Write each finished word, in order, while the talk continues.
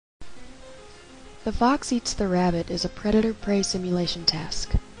The fox eats the rabbit is a predator-prey simulation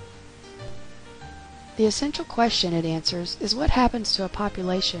task. The essential question it answers is what happens to a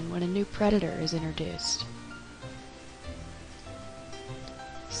population when a new predator is introduced.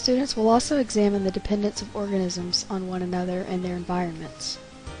 Students will also examine the dependence of organisms on one another and their environments.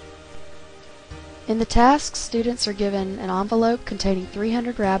 In the task, students are given an envelope containing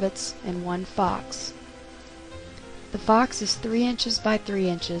 300 rabbits and 1 fox. The fox is 3 inches by 3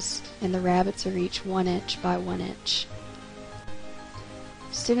 inches, and the rabbits are each 1 inch by 1 inch.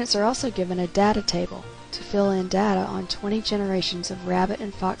 Students are also given a data table to fill in data on 20 generations of rabbit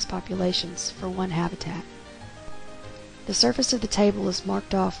and fox populations for one habitat. The surface of the table is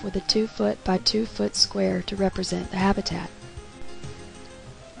marked off with a 2-foot by 2-foot square to represent the habitat.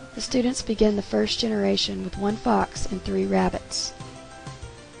 The students begin the first generation with 1 fox and 3 rabbits.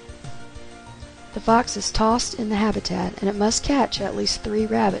 The fox is tossed in the habitat and it must catch at least 3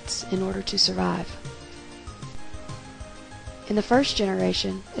 rabbits in order to survive. In the first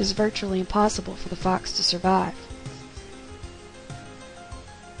generation, it is virtually impossible for the fox to survive.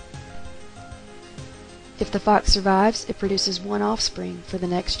 If the fox survives, it produces 1 offspring for the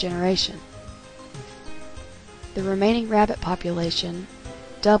next generation. The remaining rabbit population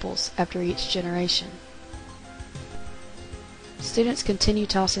doubles after each generation. Students continue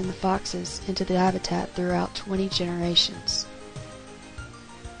tossing the foxes into the habitat throughout 20 generations.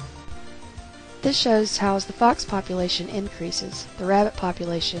 This shows how as the fox population increases, the rabbit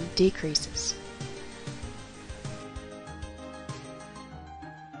population decreases.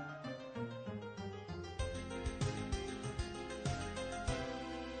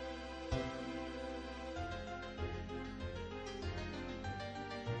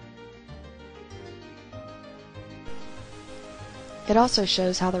 It also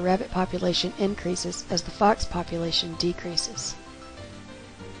shows how the rabbit population increases as the fox population decreases.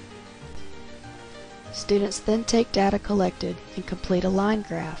 Students then take data collected and complete a line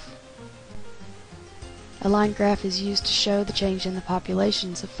graph. A line graph is used to show the change in the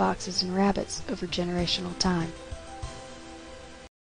populations of foxes and rabbits over generational time.